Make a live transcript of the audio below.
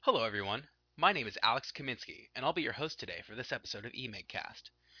Hello, everyone. My name is Alex Kaminsky, and I'll be your host today for this episode of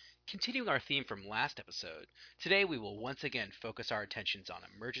eMigCast. Continuing our theme from last episode, today we will once again focus our attentions on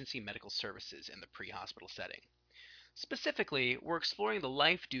emergency medical services in the pre-hospital setting. Specifically, we're exploring the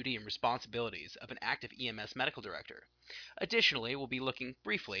life, duty, and responsibilities of an active EMS medical director. Additionally, we'll be looking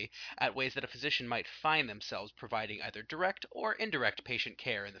briefly at ways that a physician might find themselves providing either direct or indirect patient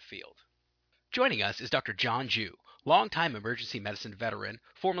care in the field. Joining us is Dr. John Ju, longtime emergency medicine veteran,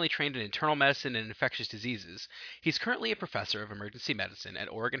 formerly trained in internal medicine and infectious diseases. He's currently a professor of emergency medicine at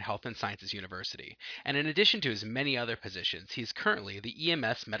Oregon Health and Sciences University, and in addition to his many other positions, he's currently the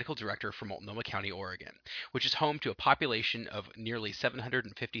EMS medical director for Multnomah County, Oregon, which is home to a population of nearly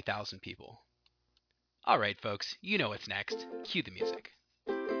 750,000 people. All right, folks, you know what's next. Cue the music.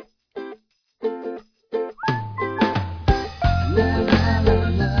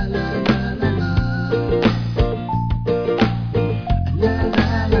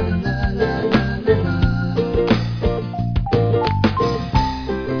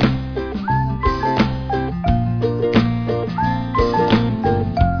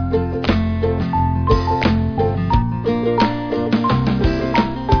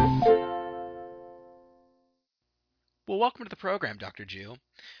 Well, welcome to the program, Dr. Ju.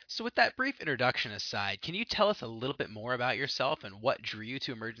 So, with that brief introduction aside, can you tell us a little bit more about yourself and what drew you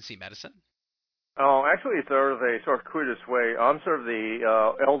to emergency medicine? Oh, actually, it's sort of a circuitous way. I'm sort of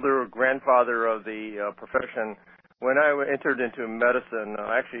the elder grandfather of the profession. When I entered into medicine,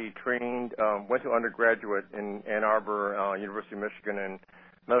 I actually went to undergraduate in Ann Arbor, University of Michigan, and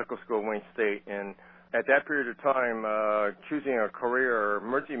medical school at Wayne State. And at that period of time, choosing a career,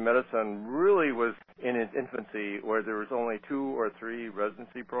 emergency medicine really was in its infancy, where there was only 2 or 3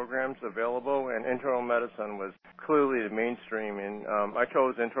 residency programs available, and internal medicine was clearly the mainstream. And I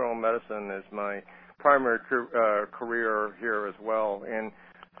chose internal medicine as my primary career here as well. And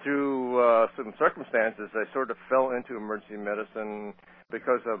through some circumstances, I sort of fell into emergency medicine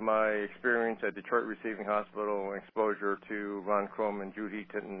because of my experience at Detroit Receiving Hospital and exposure to Ron Crum and Judy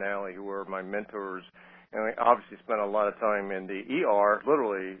Tinton-Nally, who were my mentors. And I obviously spent a lot of time in the ER,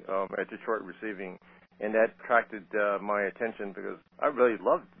 literally, at Detroit Receiving. And that attracted my attention because I really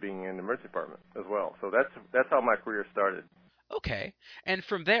loved being in the emergency department as well. So that's how my career started. Okay. And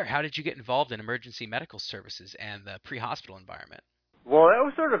from there, how did you get involved in emergency medical services and the pre-hospital environment? Well, that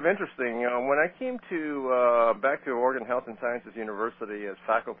was sort of interesting. When I came back to Oregon Health and Sciences University as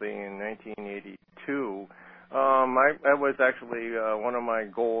faculty in 1982, I was actually one of my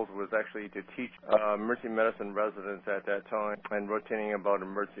goals was actually to teach emergency medicine residents at that time and rotating about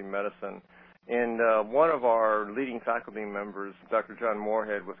emergency medicine. And one of our leading faculty members, Dr. John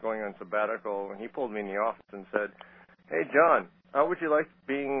Moorhead, was going on sabbatical, and he pulled me in the office and said, "Hey, John, how would you like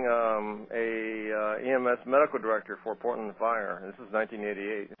being EMS medical director for Portland Fire?" And this is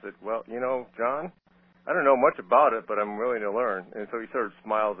 1988. I said, "Well, John, I don't know much about it, but I'm willing to learn." And so he sort of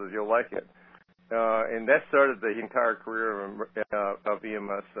smiles as "You'll like it." And that started the entire career of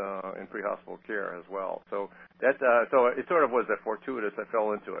EMS in pre-hospital care as well. So so it sort of was that fortuitous. I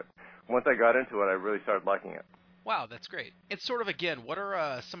fell into it. Once I got into it, I really started liking it. Wow, that's great. And sort of again, what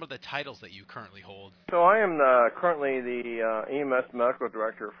are some of the titles that you currently hold? So I am currently the EMS medical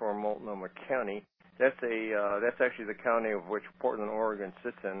director for Multnomah County. That's actually the county of which Portland, Oregon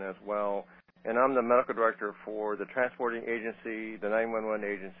sits in as well. And I'm the medical director for the transporting agency, the 911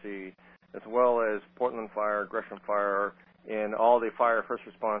 agency, as well as Portland Fire, Gresham Fire, and all the fire first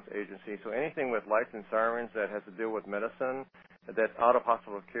response agencies. So anything with lights and sirens that has to do with medicine, that's out of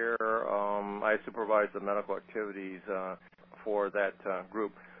hospital care, I supervise the medical activities for that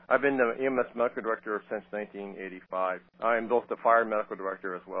group. I've been the EMS medical director since 1985. I am both the fire medical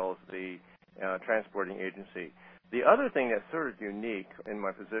director as well as the transporting agency. The other thing that's sort of unique in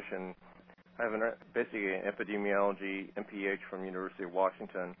my position, I have basically an epidemiology MPH from University of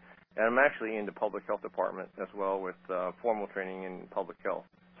Washington, and I'm actually in the public health department as well with formal training in public health.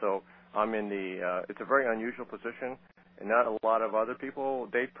 So I'm in it's a very unusual position, and not a lot of other people.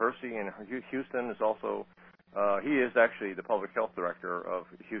 Dave Percy in Houston is also, he is actually the public health director of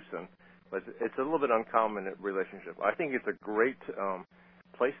Houston, but it's a little bit uncommon relationship. I think it's a great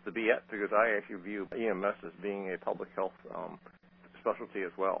place to be at because I actually view EMS as being a public health specialty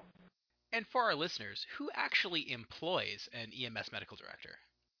as well. And for our listeners, who actually employs an EMS medical director?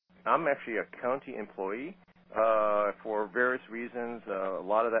 I'm actually a county employee for various reasons, a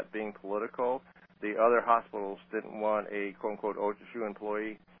lot of that being political. The other hospitals didn't want a quote-unquote OHSU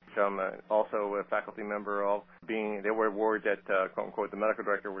employee, which I'm also a faculty member of, they were worried that, quote-unquote, the medical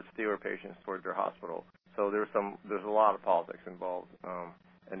director would steer patients towards their hospital. So there's a lot of politics involved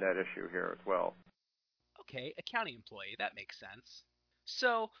in that issue here as well. Okay, a county employee, that makes sense.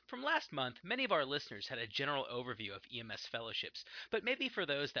 So, from last month, many of our listeners had a general overview of EMS fellowships, but maybe for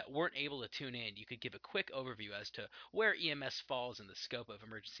those that weren't able to tune in, you could give a quick overview as to where EMS falls in the scope of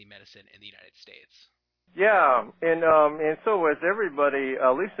emergency medicine in the United States. Yeah, and so as everybody,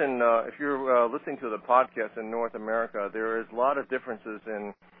 at least if you're listening to the podcast in North America, there is a lot of differences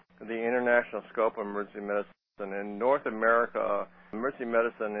in the international scope of emergency medicine. In North America, emergency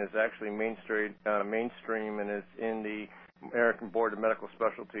medicine is actually mainstream and is in the American Board of Medical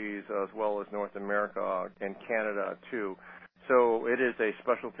Specialties as well as North America and Canada too. So it is a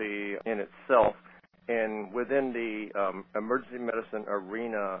specialty in itself, and within the emergency medicine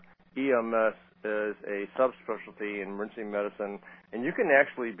arena, EMS is a subspecialty in emergency medicine, and you can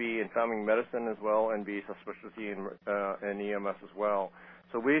actually be in family medicine as well and be a subspecialty in EMS as well.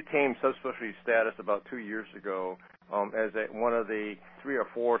 So we attained subspecialty status about 2 years ago as one of the 3 or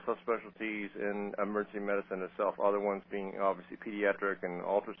 4 subspecialties in emergency medicine itself, other ones being obviously pediatric and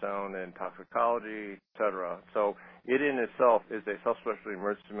ultrasound and toxicology, et cetera. So it in itself is a subspecialty in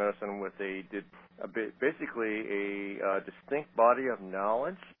emergency medicine with basically a distinct body of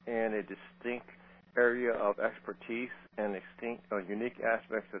knowledge and a distinct area of expertise and distinct unique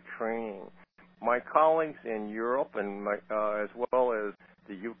aspects of training. My colleagues in Europe and as well as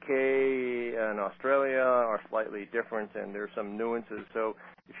the UK and Australia are slightly different, and there's some nuances. So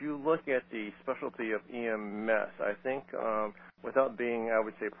if you look at the specialty of EMS, I think without being, I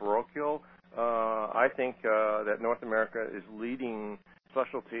would say, parochial, I think that North America is leading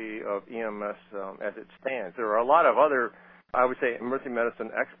specialty of EMS as it stands. There are a lot of other, I would say, emergency medicine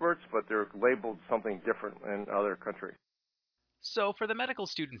experts, but they're labeled something different in other countries. So, for the medical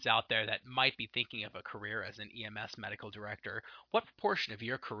students out there that might be thinking of a career as an EMS medical director, what proportion of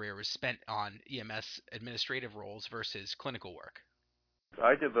your career was spent on EMS administrative roles versus clinical work?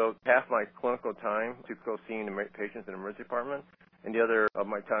 I devote half my clinical time to seeing the patients in the emergency department, and the other of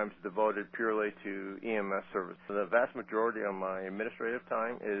my time is devoted purely to EMS service. So the vast majority of my administrative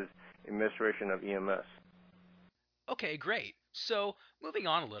time is administration of EMS. Okay, great. So, moving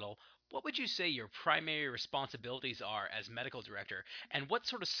on a little, what would you say your primary responsibilities are as medical director, and what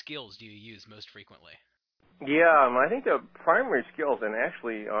sort of skills do you use most frequently? Yeah, I think the primary skills, and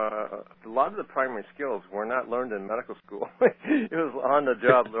actually a lot of the primary skills were not learned in medical school. It was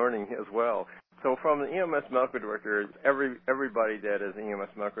on-the-job learning as well. So from the EMS medical director, everybody that is an EMS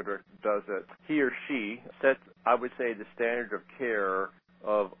medical director does it. He or she sets, I would say, the standard of care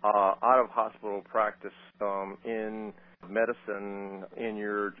of out-of-hospital practice in medicine in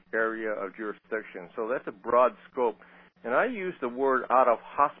your area of jurisdiction. So that's a broad scope. And I use the word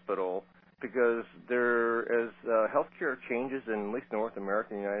out-of-hospital because as healthcare changes in at least North America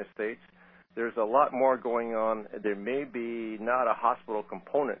and the United States, there's a lot more going on. There may be not a hospital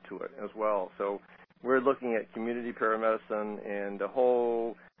component to it as well. So we're looking at community paramedicine and the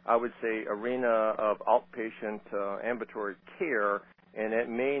whole, I would say, arena of outpatient ambulatory care, and it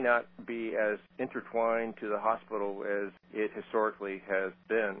may not be as intertwined to the hospital as it historically has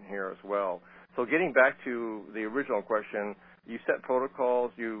been here as well. So getting back to the original question, you set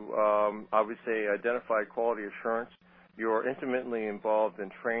protocols, you, I would say, identify quality assurance, you're intimately involved in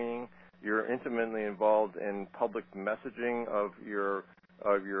training, you're intimately involved in public messaging of your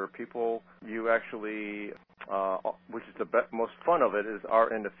people. You actually, which is the most fun of it,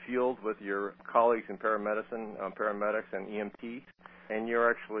 are in the field with your colleagues in paramedicine, paramedics and EMTs, and you're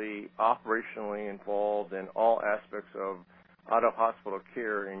actually operationally involved in all aspects of out-of-hospital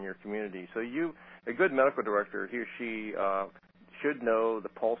care in your community. So a good medical director, he or she should know the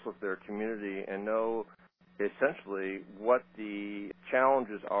pulse of their community and know essentially what the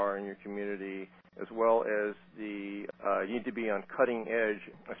challenges are in your community, as well as you need to be on cutting edge,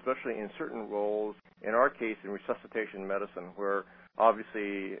 especially in certain roles, in our case in resuscitation medicine, where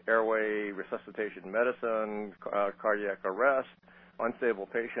obviously airway resuscitation medicine, cardiac arrest, unstable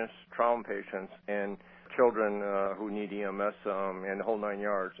patients, trauma patients, and children who need EMS and the whole 9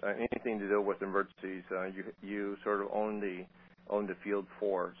 yards. Anything to do with emergencies, you sort of own the field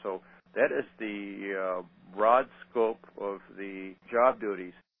for. So that is the broad scope of the job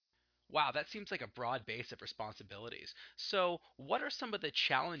duties. Wow, that seems like a broad base of responsibilities. So, what are some of the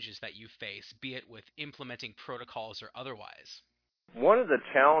challenges that you face, be it with implementing protocols or otherwise? One of the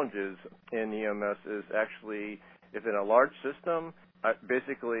challenges in EMS is actually, if in a large system,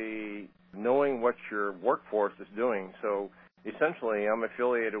 basically knowing what your workforce is doing. So essentially, I'm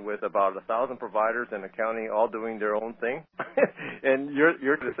affiliated with about 1,000 providers in the county, all doing their own thing. And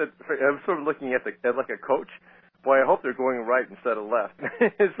I'm sort of looking at like a coach. Boy, I hope they're going right instead of left.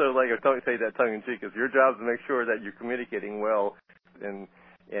 So like I say that tongue in cheek, is your job to make sure that you're communicating well, and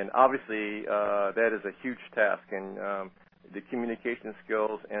obviously that is a huge task. And the communication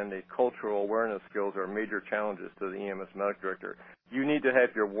skills and the cultural awareness skills are major challenges to the EMS medical director. You need to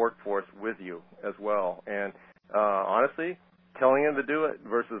have your workforce with you as well. And honestly, telling them to do it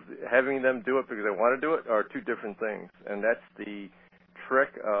versus having them do it because they want to do it are two different things. And that's the trick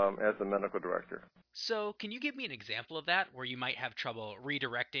as a medical director. So, can you give me an example of that where you might have trouble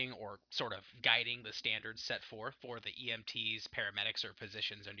redirecting or sort of guiding the standards set forth for the EMTs, paramedics, or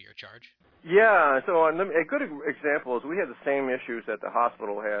physicians under your charge? Yeah, so a good example is we have the same issues that the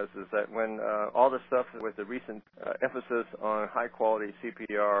hospital has, is that when all the stuff with the recent emphasis on high-quality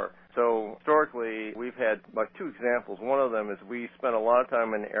CPR, so historically we've had like two examples. One of them is we spent a lot of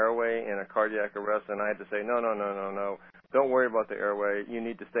time in the airway in a cardiac arrest, and I had to say, no. Don't worry about the airway. You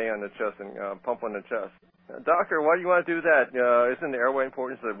need to stay on the chest and pump on the chest. Doctor, why do you want to do that? Isn't the airway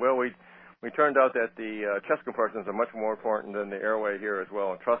important? I said, well, we turned out that the chest compressions are much more important than the airway here as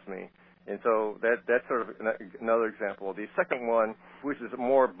well, and trust me. And so that's sort of another example. The second one, which is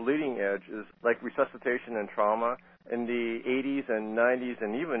more bleeding edge, is like resuscitation and trauma. In the 80s and 90s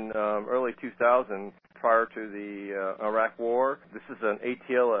and even early 2000s, prior to the Iraq War, this is an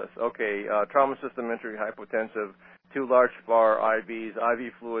ATLS. Okay, trauma system entry hypotensive, 2 large bar IVs,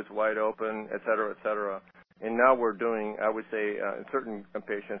 IV fluids wide open, et cetera, et cetera. And now we're doing, I would say, in certain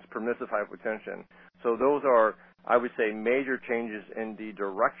patients, permissive hypotension. So those are, I would say, major changes in the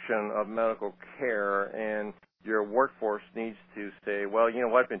direction of medical care, and your workforce needs to say, well, you know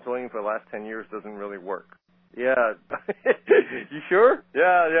what, I've been telling you for the last 10 years doesn't really work. Yeah. You sure?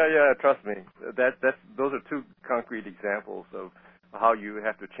 Yeah. Trust me. Those are two concrete examples of how you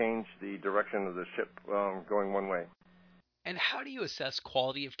have to change the direction of the ship going one way. And how do you assess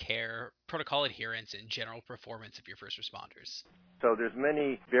quality of care, protocol adherence, and general performance of your first responders? So there's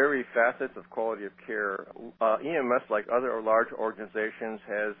many very facets of quality of care. EMS, like other large organizations,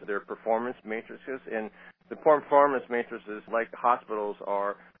 has their performance matrices, and the performance matrices, like hospitals,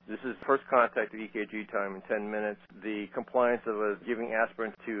 are this is first contact to EKG time in 10 minutes, the compliance of giving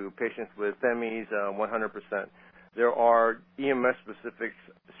aspirin to patients with STEMIs, 100%. There are EMS-specific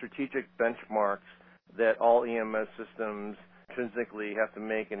strategic benchmarks that all EMS systems intrinsically have to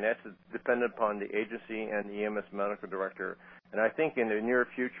make, and that's dependent upon the agency and the EMS medical director. And I think in the near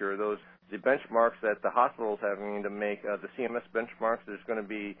future, the benchmarks that the hospitals having to make, the CMS benchmarks, it's going to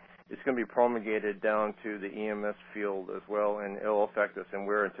be promulgated down to the EMS field as well, and it'll affect us. And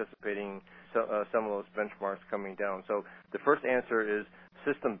we're anticipating some of those benchmarks coming down. So the first answer is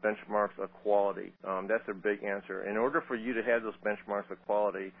system benchmarks of quality. That's a big answer. In order for you to have those benchmarks of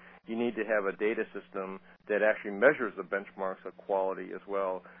quality, you need to have a data system that actually measures the benchmarks of quality as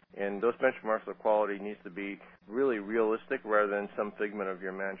well. And those benchmarks of quality needs to be really realistic rather than some figment of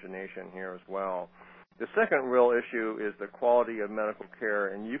your imagination here as well. The second real issue is the quality of medical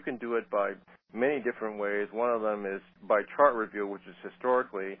care, and you can do it by many different ways. One of them is by chart review, which is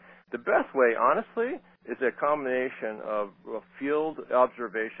historically the best way, honestly, is a combination of field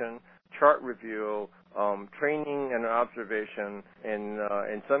observation, chart review, training and observation, and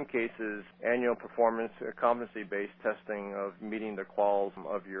in some cases, annual performance competency-based testing of meeting the quals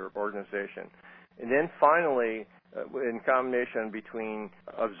of your organization. And then finally, in combination between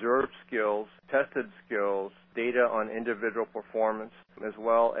observed skills, tested skills, data on individual performance, as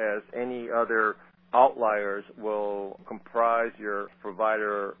well as any other outliers will comprise your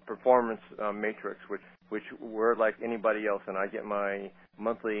provider performance matrix, which we're like anybody else, and I get my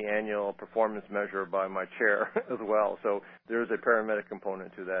monthly annual performance measure by my chair as well. So there's a paramedic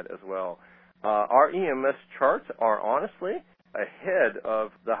component to that as well. Our EMS charts are honestly ahead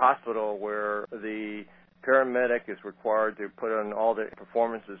of the hospital, where the paramedic is required to put on all the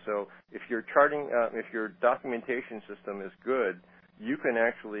performances. So if you're charting, if your documentation system is good, you can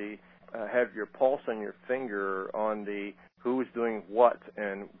actually have your pulse on your finger on the who is doing what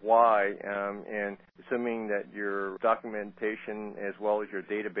and why, and assuming that your documentation as well as your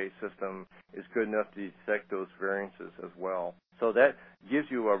database system is good enough to detect those variances as well. So that gives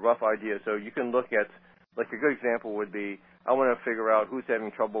you a rough idea. So you can look at, like a good example would be, I want to figure out who's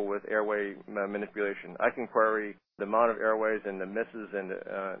having trouble with airway manipulation. I can query the amount of airways and the misses and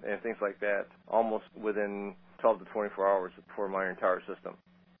things like that almost within 12 to 24 hours for my entire system.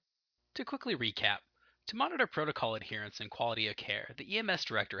 To quickly recap, to monitor protocol adherence and quality of care, the EMS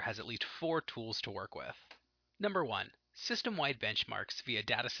director has at least 4 tools to work with. Number 1, system-wide benchmarks via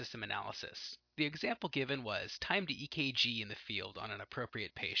data system analysis. The example given was time to EKG in the field on an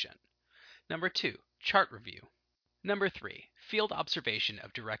appropriate patient. Number 2, chart review. Number 3, field observation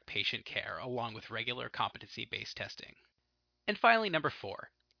of direct patient care along with regular competency-based testing. And finally, number 4,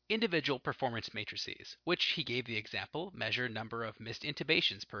 individual performance matrices, which he gave the example measure number of missed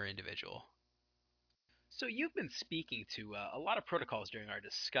intubations per individual. So you've been speaking to a lot of protocols during our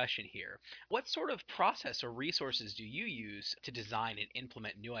discussion here. What sort of process or resources do you use to design and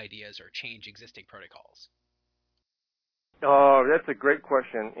implement new ideas or change existing protocols? Oh, that's a great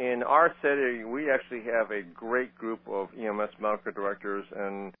question. In our city, we actually have a great group of EMS medical directors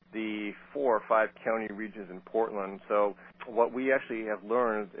in the 4 or 5 county regions in Portland. So what we actually have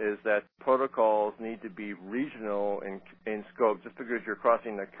learned is that protocols need to be regional in scope. Just because you're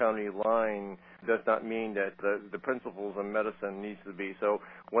crossing the county line does not mean that the principles of medicine needs to be. So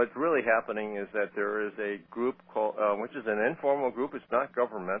what's really happening is that there is a group called, which is an informal group. It's not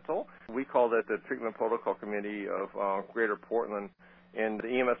governmental. We call that the Treatment Protocol Committee of Greater Portland. And the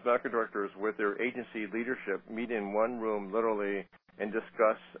EMS medical directors with their agency leadership meet in one room literally and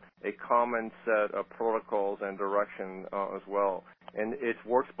discuss a common set of protocols and direction as well. And it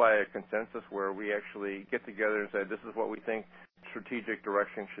works by a consensus where we actually get together and say, this is what we think strategic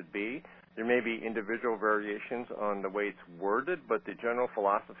direction should be. There may be individual variations on the way it's worded, but the general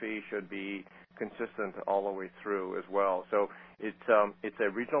philosophy should be consistent all the way through as well. So it's a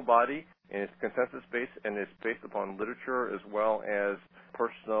regional body, and it's consensus-based, and it's based upon literature as well as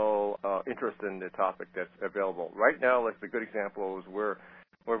personal interest in the topic that's available. Right now, like the good example is we're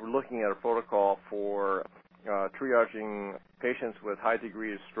looking at a protocol for triaging patients with high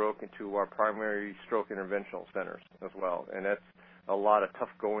degree of stroke into our primary stroke interventional centers as well, and that's a lot of tough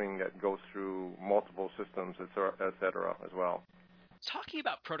going that goes through multiple systems, et cetera, as well. Talking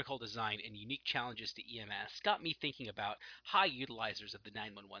about protocol design and unique challenges to EMS got me thinking about high utilizers of the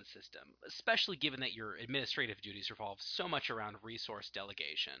 911 system, especially given that your administrative duties revolve so much around resource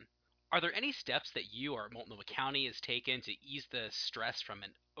delegation. Are there any steps that you or Multnomah County has taken to ease the stress from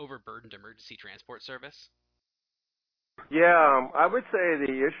an overburdened emergency transport service? Yeah, I would say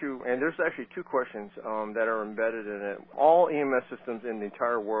the issue, and there's actually two questions that are embedded in it. All EMS systems in the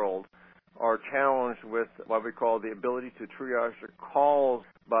entire world are challenged with what we call the ability to triage the calls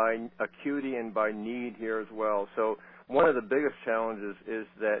by acuity and by need here as well. So one of the biggest challenges is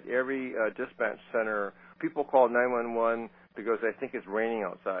that every dispatch center, people call 911 because they think it's raining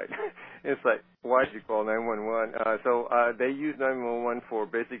outside. It's like, why did you call 911? So they use 911 for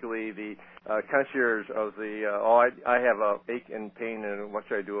basically the concierge of the, I have a ache and pain, and what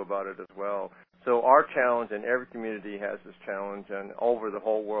should I do about it as well? So our challenge, and every community has this challenge, and over the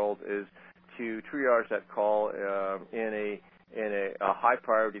whole world, is to triage that call in a high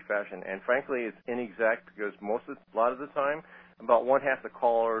priority fashion. And frankly, it's inexact because a lot of the time, about one half the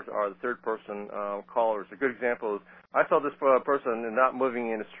callers are the third person callers. A good example is I saw this person not moving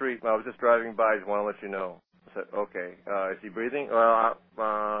in the street. I was just driving by. I just want to let you know. I said, okay, is he breathing? Well,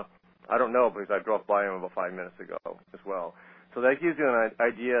 I don't know because I drove by him about 5 minutes ago as well. So that gives you an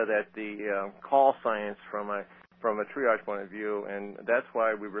idea that the call science from a triage point of view, and that's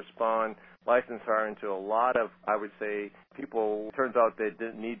why we respond license siren to a lot of, I would say, people. It turns out they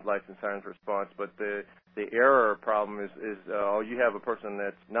didn't need license sirens response, but the error problem is you have a person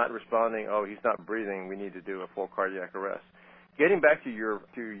that's not responding. Oh, he's not breathing. We need to do a full cardiac arrest. Getting back to your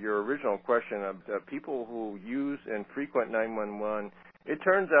original question of people who use and frequent 911, it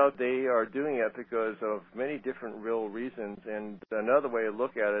turns out they are doing it because of many different real reasons. And another way to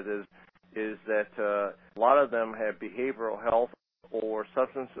look at it is that a lot of them have behavioral health or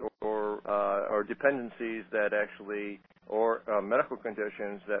substance or dependencies that actually, or medical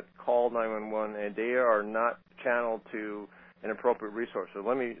conditions that call 911, and they are not channeled to an appropriate resource. So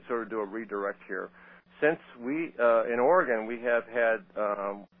let me sort of do a redirect here. Since we, in Oregon, we have had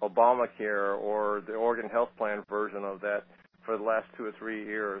Obamacare, or the Oregon Health Plan version of that, for the last 2 or 3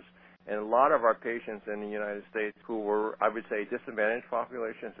 years. And a lot of our patients in the United States who were, I would say, disadvantaged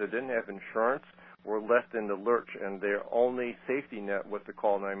populations that didn't have insurance were left in the lurch, and their only safety net was to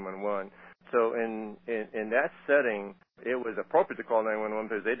call 911. So in that setting, it was appropriate to call 911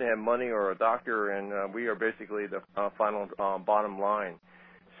 because they didn't have money or a doctor, and we are basically the final bottom line.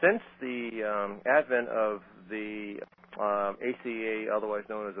 Since the advent of the ACA, otherwise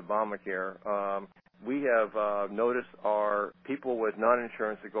known as Obamacare, we have noticed our people with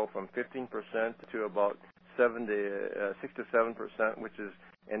non-insurance to go from 15% to about 6 to 7%, which is,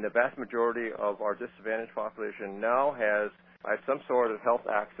 and the vast majority of our disadvantaged population now has some sort of health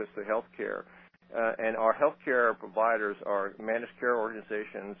access to health care. And our health care providers, our managed care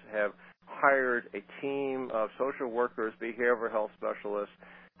organizations, have hired a team of social workers, behavioral health specialists,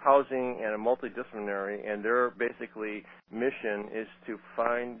 housing, and a multidisciplinary, and their basically mission is to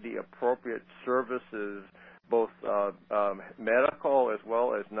find the appropriate services, both medical as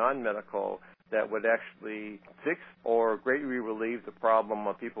well as non-medical, that would actually fix or greatly relieve the problem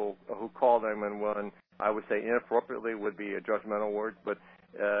of people who call 911. I would say inappropriately would be a judgmental word, but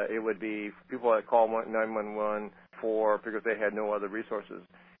it would be people that call 911 because they had no other resources.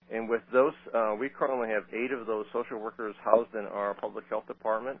 And with those, we currently have 8 of those social workers housed in our public health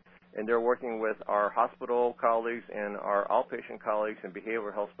department, and they're working with our hospital colleagues and our outpatient colleagues and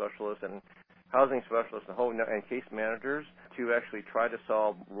behavioral health specialists and housing specialists and case managers to actually try to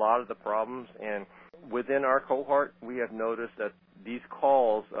solve a lot of the problems. And within our cohort, we have noticed that these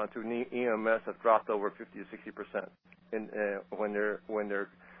calls to EMS have dropped over 50 to 60% when they're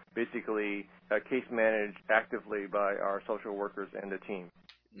basically case managed actively by our social workers and the team.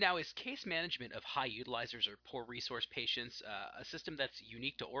 Now, is case management of high utilizers or poor resource patients a system that's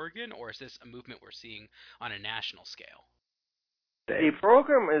unique to Oregon, or is this a movement we're seeing on a national scale? The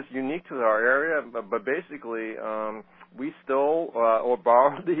program is unique to our area, but basically we stole or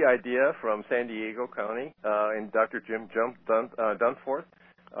borrowed the idea from San Diego County and Dr. Jim Dunforth.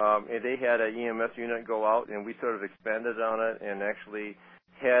 And they had an EMS unit go out, and we sort of expanded on it and actually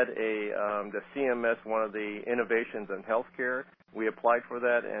had the CMS, one of the innovations in healthcare. We applied for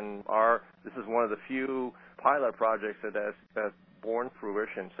that, and this is one of the few pilot projects that has borne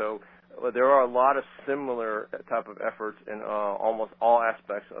fruition. So there are a lot of similar type of efforts in almost all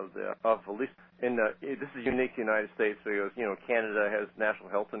aspects of at least this is unique to the United States because Canada has national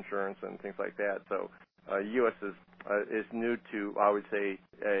health insurance and things like that. So U.S. is new to, I would say,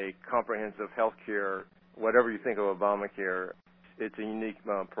 a comprehensive health care. Whatever you think of Obamacare, it's a unique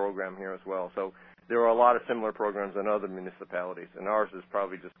program here as well. So there are a lot of similar programs in other municipalities, and ours is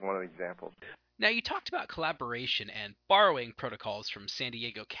probably just one of the examples. Now, you talked about collaboration and borrowing protocols from San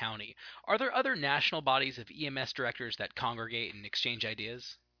Diego County. Are there other national bodies of EMS directors that congregate and exchange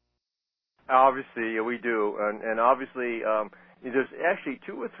ideas? Obviously, we do, and obviously there's actually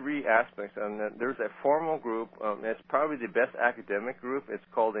 2 or 3 aspects. And there's a formal group. It's probably the best academic group. It's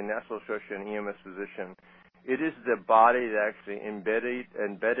called the National Association of EMS Physicians. It is the body that actually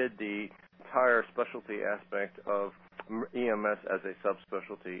embedded the entire specialty aspect of EMS as a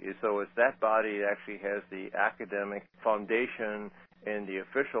subspecialty. So it's that body that actually has the academic foundation and the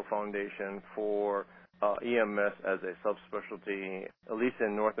official foundation for EMS as a subspecialty, at least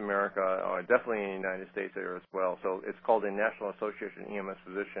in North America, definitely in the United States there as well. So it's called the National Association of EMS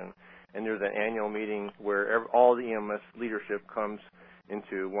Physicians, and there's an annual meeting where all the EMS leadership comes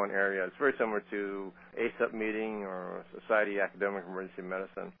into one area. It's very similar to ACEP meeting or Society of Academic Emergency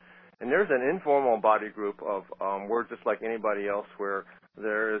Medicine. And there's an informal body group of, we're just like anybody else, where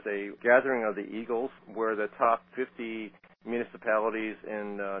there is a gathering of the Eagles where the top 50 municipalities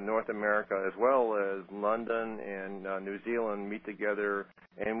in North America as well as London and New Zealand meet together,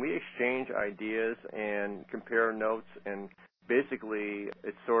 and we exchange ideas and compare notes, and basically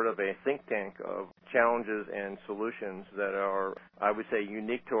it's sort of a think tank of challenges and solutions that are, I would say,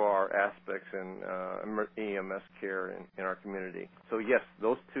 unique to our aspects in EMS care in our community. So yes,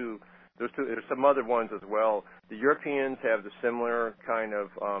 those two. There's some other ones as well. The Europeans have the similar kind of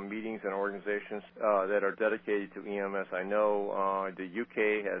meetings and organizations that are dedicated to EMS. I know the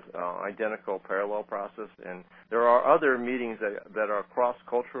UK has identical parallel process, and there are other meetings that are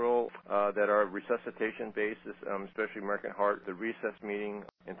cross-cultural, that are resuscitation-based, especially American Heart, the recess meeting,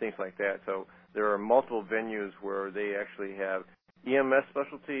 and things like that. So there are multiple venues where they actually have EMS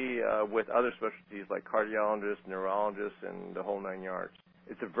specialty with other specialties like cardiologists, neurologists, and the whole 9 yards.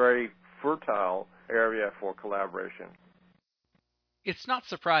 It's a very fertile area for collaboration. It's not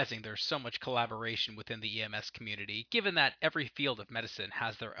surprising there's so much collaboration within the EMS community, given that every field of medicine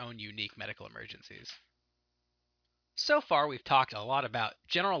has their own unique medical emergencies. So far, we've talked a lot about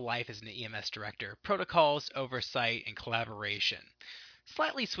general life as an EMS director, protocols, oversight, and collaboration.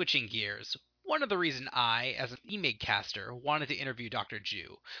 Slightly switching gears, one of the reasons I, as an EMIG caster, wanted to interview Dr.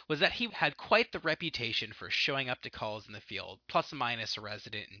 Ju was that he had quite the reputation for showing up to calls in the field, plus or minus a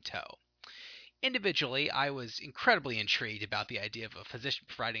resident in tow. Individually, I was incredibly intrigued about the idea of a physician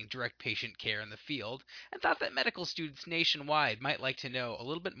providing direct patient care in the field, and thought that medical students nationwide might like to know a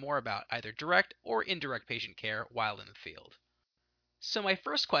little bit more about either direct or indirect patient care while in the field. So my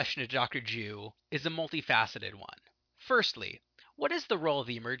first question to Dr. Ju is a multifaceted one. Firstly, what is the role of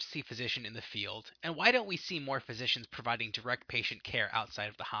the emergency physician in the field, and why don't we see more physicians providing direct patient care outside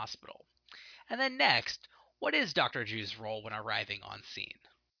of the hospital? And then next, what is Dr. Ju's role when arriving on scene?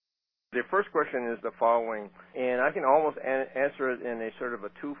 The first question is the following, and I can almost answer it in a sort of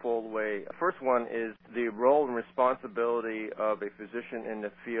a twofold way. The first one is the role and responsibility of a physician in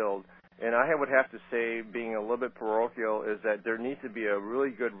the field And I would have to say, being a little bit parochial, is that there needs to be a really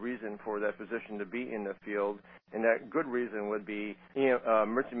good reason for that physician to be in the field, and that good reason would be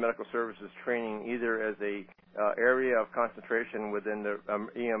emergency medical services training, either as a area of concentration within the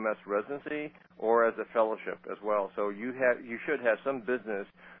EMS residency or as a fellowship as well. So you should have some business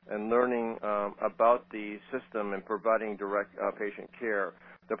in learning about the system and providing direct patient care.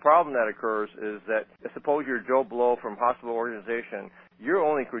 The problem that occurs is that, suppose you're Joe Blow from hospital organization, you're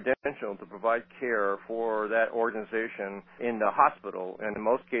only credentialed to provide care for that organization in the hospital, and in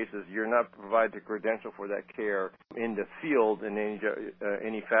most cases, you're not provided the credential for that care in the field in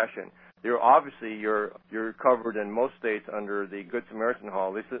any fashion. Obviously, you're covered in most states under the Good Samaritan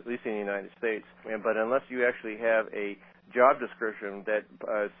Law, at least in the United States. But unless you actually have a job description that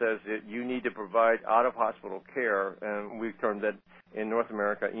says that you need to provide out-of-hospital care, and we've termed that in North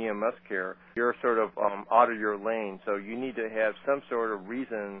America EMS care, you're sort of out of your lane. So you need to have some sort of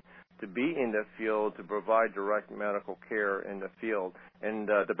reason to be in the field to provide direct medical care in the field. And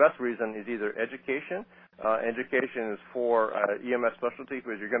the best reason is either education. Education is for EMS specialty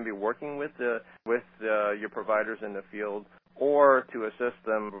because you're going to be working with your providers in the field, or to assist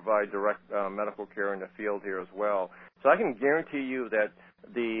them provide direct medical care in the field here as well. So I can guarantee you that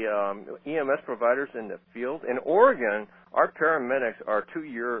the EMS providers in the field in Oregon, our paramedics are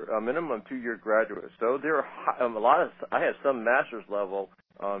minimum 2-year graduates. So there are I have some master's level.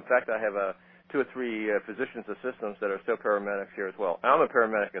 In fact, I have 2 or 3 physician's assistants that are still paramedics here as well. I'm a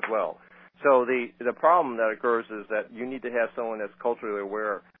paramedic as well. So the problem that occurs is that you need to have someone that's culturally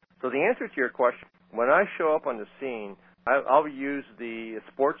aware. So the answer to your question, when I show up on the scene, I'll use the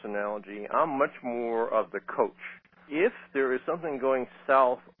sports analogy. I'm much more of the coach. If there is something going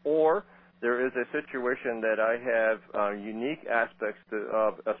south, or there is a situation that I have unique aspects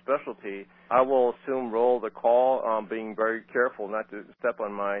of a specialty, I will assume roll the call, being very careful not to step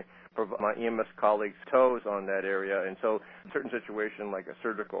on my EMS colleagues' toes on that area. And so a certain situation like a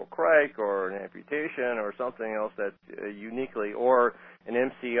surgical crack or an amputation or something else that's uniquely, or an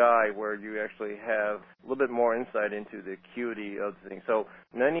MCI where you actually have a little bit more insight into the acuity of the thing. So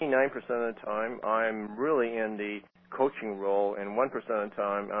 99% of the time, I'm really in the coaching role, and 1% of the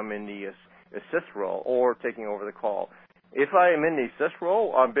time, I'm in the assist role or taking over the call. If I am in the assist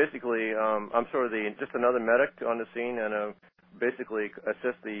role, I'm basically I'm sort of just another medic on the scene, and basically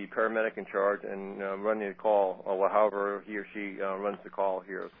assist the paramedic in charge and running the call, or however he or she runs the call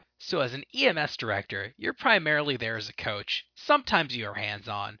here. So as an EMS director, you're primarily there as a coach. Sometimes you're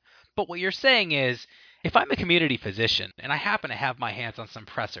hands-on. But what you're saying is, if I'm a community physician and I happen to have my hands on some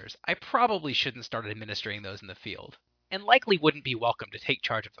pressors, I probably shouldn't start administering those in the field, and likely wouldn't be welcome to take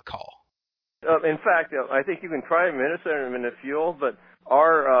charge of the call. In fact, I think you can try administering them in the field, but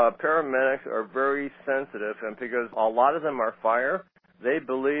our paramedics are very sensitive, and because a lot of them are fire, they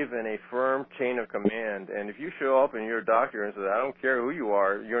believe in a firm chain of command. And if you show up and you're a doctor and say, I don't care who you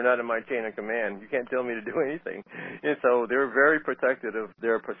are, you're not in my chain of command. You can't tell me to do anything. And so they're very protective of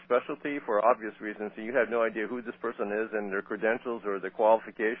their specialty for obvious reasons. So you have no idea who this person is and their credentials or their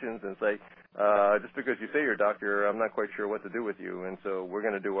qualifications, and say, just because you say you're a doctor, I'm not quite sure what to do with you. And so we're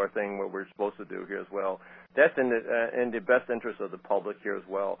going to do our thing, what we're supposed to do here as well. That's in the best interest of the public here as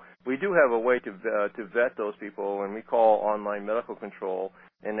well. We do have a way to vet those people, and we call online medical control.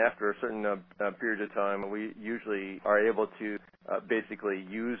 And after a certain period of time, we usually are able to basically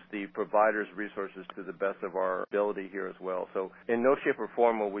use the provider's resources to the best of our ability here as well. So in no shape or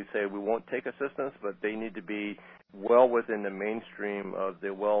form will we say we won't take assistance, but they need to be well within the mainstream of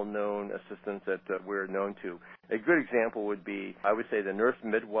the well-known assistants that we're known to. A good example would be, I would say, the nurse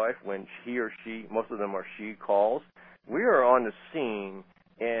midwife, when he or she, most of them are she calls. We are on the scene,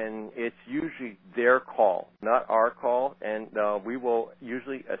 and it's usually their call, not our call, and we will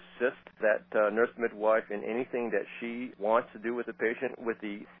usually assist that nurse midwife in anything that she wants to do with the patient, with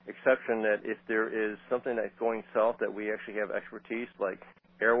the exception that if there is something that's going south that we actually have expertise, like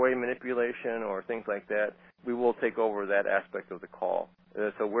airway manipulation or things like that, we will take over that aspect of the call.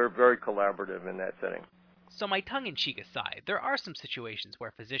 So we're very collaborative in that setting. So my tongue-in-cheek aside, there are some situations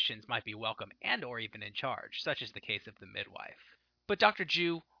where physicians might be welcome and or even in charge, such as the case of the midwife. But Dr.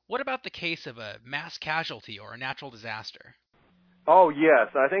 Ju, what about the case of a mass casualty or a natural disaster? Oh,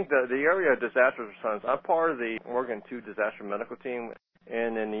 yes. I think the area of disaster response, I'm part of the Oregon 2 disaster medical team,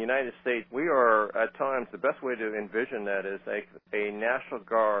 and in the United States, we are at times, the best way to envision that is a National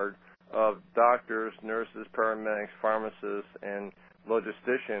Guard of doctors, nurses, paramedics, pharmacists, and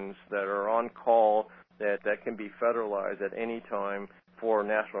logisticians that are on call that can be federalized at any time for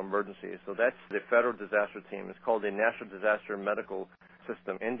national emergencies. So that's the federal disaster team. It's called the National Disaster Medical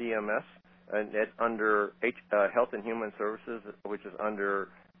System, NDMS, and it's under Health and Human Services, which is under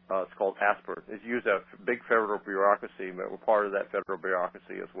It's called ASPR. It's used a big federal bureaucracy, but we're part of that federal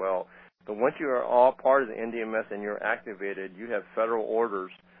bureaucracy as well. But once you are all part of the NDMS and you're activated, you have federal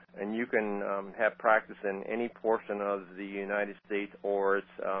orders, and you can have practice in any portion of the United States or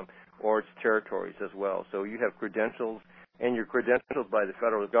its territories as well. So you have credentials, and you're credentialed by the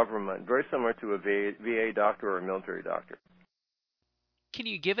federal government, very similar to a VA doctor or a military doctor. Can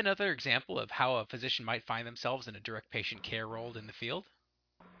you give another example of how a physician might find themselves in a direct patient care role in the field?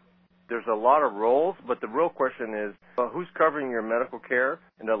 There's a lot of roles, but the real question is who's covering your medical care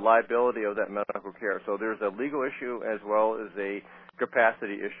and the liability of that medical care. So there's a legal issue as well as a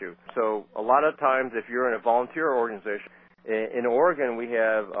capacity issue. So a lot of times if you're in a volunteer organization, in Oregon we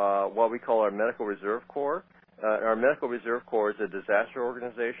have what we call our Medical Reserve Corps. Our Medical Reserve Corps is a disaster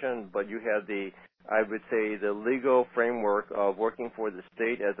organization, but you have I would say, the legal framework of working for the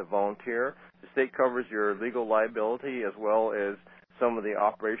state as a volunteer. The state covers your legal liability as well as some of the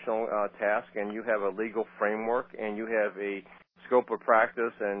operational tasks, and you have a legal framework, and you have a scope of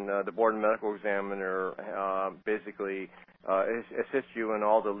practice, and the board and medical examiner basically assists you in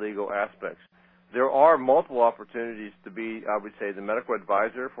all the legal aspects. There are multiple opportunities to be, I would say, the medical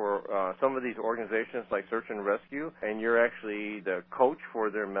advisor for some of these organizations like Search and Rescue, and you're actually the coach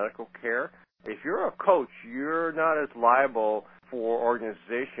for their medical care. If you're a coach, you're not as liable for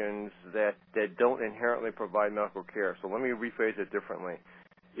organizations that don't inherently provide medical care. So let me rephrase it differently.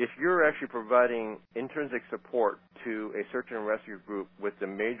 If you're actually providing intrinsic support to a search and rescue group with the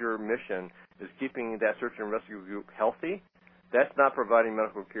major mission is keeping that search and rescue group healthy, that's not providing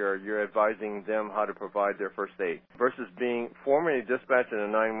medical care. You're advising them how to provide their first aid. Versus being formally dispatched in a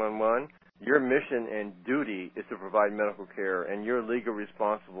 911, your mission and duty is to provide medical care, and you're legally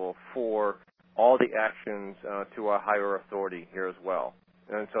responsible for all the actions to a higher authority here as well.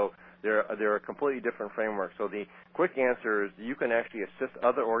 And so they're a completely different framework. So the quick answer is you can actually assist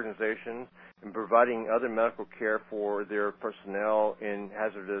other organizations in providing other medical care for their personnel in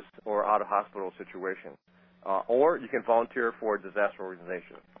hazardous or out-of-hospital situations. Or you can volunteer for a disaster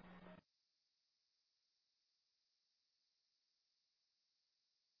organization.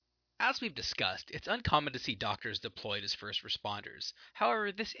 As we've discussed, it's uncommon to see doctors deployed as first responders.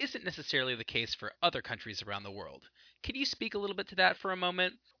 However, this isn't necessarily the case for other countries around the world. Can you speak a little bit to that for a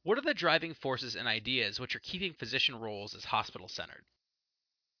moment? What are the driving forces and ideas which are keeping physician roles as hospital-centered?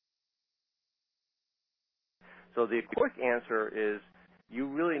 So the quick answer is you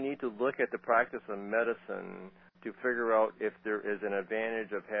really need to look at the practice of medicine to figure out if there is an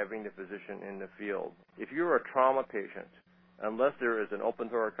advantage of having the physician in the field. If you're a trauma patient, unless there is an open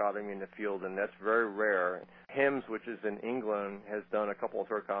thoracotomy in the field, and that's very rare. HIMSS, which is in England, has done a couple of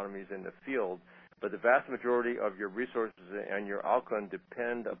thoracotomies in the field, but the vast majority of your resources and your outcome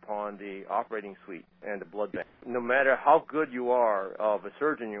depend upon the operating suite and the blood bank. No matter how good you are, of a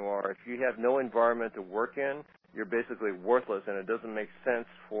surgeon you are, if you have no environment to work in, you're basically worthless, and it doesn't make sense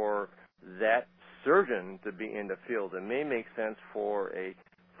for that surgeon to be in the field. It may make sense for a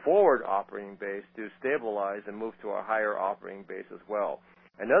forward operating base to stabilize and move to a higher operating base as well.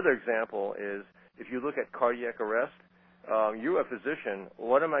 Another example is if you look at cardiac arrest, you're a physician.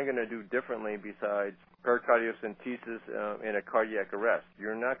 What am I going to do differently besides pericardiocentesis in a cardiac arrest?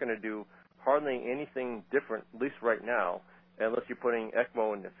 You're not going to do hardly anything different, at least right now, unless you're putting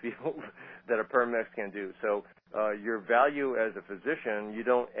ECMO in the field that a paramedic can do. So your value as a physician, you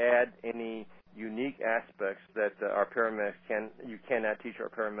don't add any unique aspects that our paramedics you cannot teach our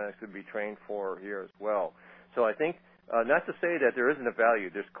paramedics to be trained for here as well. So I think, not to say that there isn't a value,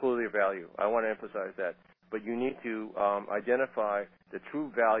 there's clearly a value. I want to emphasize that. But you need to identify the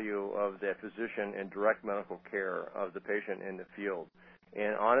true value of that physician in direct medical care of the patient in the field.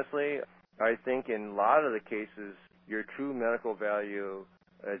 And honestly, I think in a lot of the cases, your true medical value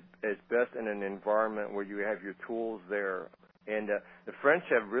is best in an environment where you have your tools there. And the French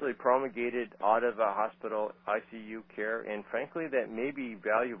have really promulgated out-of-hospital ICU care, and frankly, that may be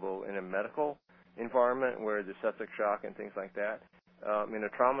valuable in a medical environment where there's septic shock and things like that. In a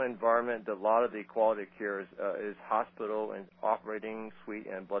trauma environment, a lot of the quality of care is hospital and operating suite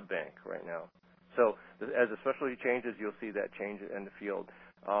and blood bank right now. So as the specialty changes, you'll see that change in the field.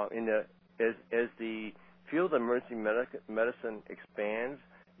 As the field of emergency medicine expands,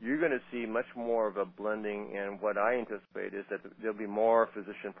 you're going to see much more of a blending, and what I anticipate is that there'll be more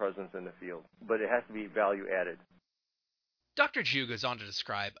physician presence in the field, but it has to be value added. Dr. Ju goes on to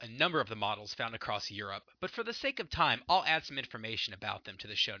describe a number of the models found across Europe, but for the sake of time, I'll add some information about them to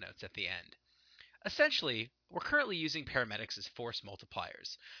the show notes at the end. Essentially, we're currently using paramedics as force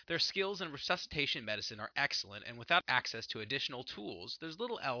multipliers. Their skills in resuscitation medicine are excellent, and without access to additional tools, there's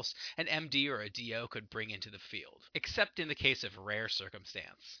little else an MD or a DO could bring into the field, except in the case of rare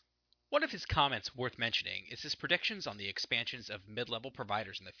circumstance. One of his comments worth mentioning is his predictions on the expansions of mid-level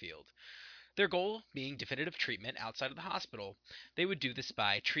providers in the field. Their goal being definitive treatment outside of the hospital. They would do this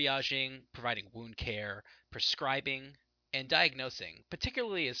by triaging, providing wound care, prescribing, and diagnosing,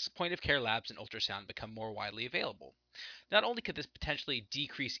 particularly as point of care labs and ultrasound become more widely available. Not only could this potentially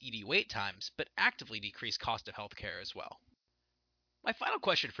decrease ED wait times, but actively decrease cost of healthcare as well. My final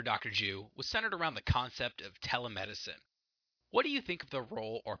question for Dr. Ju was centered around the concept of telemedicine. What do you think of the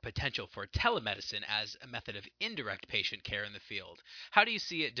role or potential for telemedicine as a method of indirect patient care in the field? How do you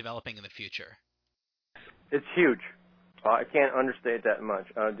see it developing in the future? It's huge. I can't understate that much.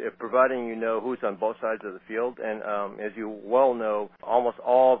 Providing you know who's on both sides of the field, and as you well know, almost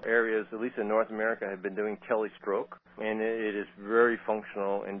all areas, at least in North America, have been doing telestroke, and it is very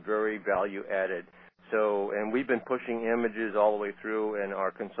functional and very value added. So, and we've been pushing images all the way through, and our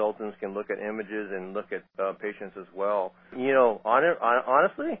consultants can look at images and look at patients as well. You know,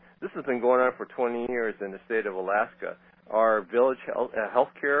 honestly, this has been going on for 20 years in the state of Alaska. Our village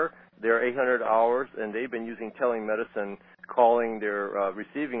healthcare, they're 800 hours, and they've been using telemedicine, calling their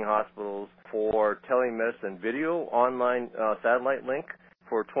receiving hospitals for telemedicine video online satellite link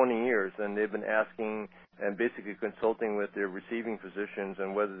for 20 years, and they've been asking and basically consulting with their receiving physicians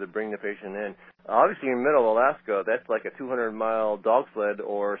on whether to bring the patient in. Obviously, in middle Alaska, that's like a 200-mile dog sled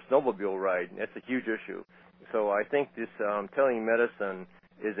or snowmobile ride. That's a huge issue. So I think this telemedicine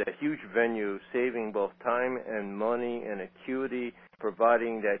is a huge venue, saving both time and money and acuity,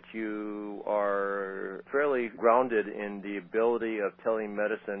 providing that you are fairly grounded in the ability of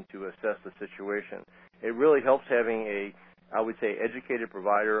telemedicine to assess the situation. It really helps having a, I would say, educated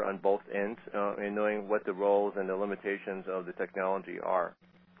provider on both ends in knowing what the roles and the limitations of the technology are.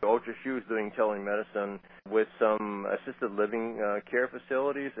 Ultra Shu is doing telemedicine with some assisted living care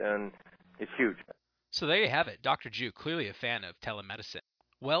facilities, and it's huge. So there you have it. Dr. Ju, clearly a fan of telemedicine.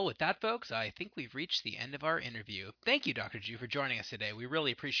 Well, with that, folks, I think we've reached the end of our interview. Thank you, Dr. Ju, for joining us today. We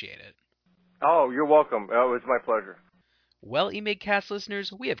really appreciate it. Oh, you're welcome. It was my pleasure. Well, eMakeCast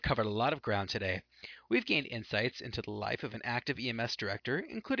listeners, we have covered a lot of ground today. We've gained insights into the life of an active EMS director,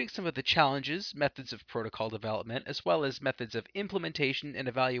 including some of the challenges, methods of protocol development, as well as methods of implementation and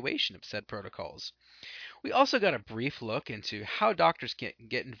evaluation of said protocols. We also got a brief look into how doctors can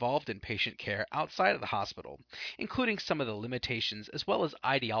get involved in patient care outside of the hospital, including some of the limitations as well as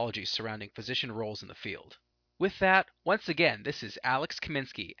ideologies surrounding physician roles in the field. With that, once again, this is Alex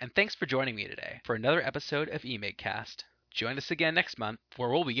Kaminsky, and thanks for joining me today for another episode of eMakeCast. Join us again next month, where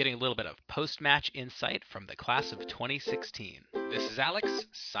we'll be getting a little bit of post-match insight from the class of 2016. This is Alex,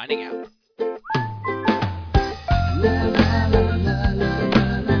 signing out.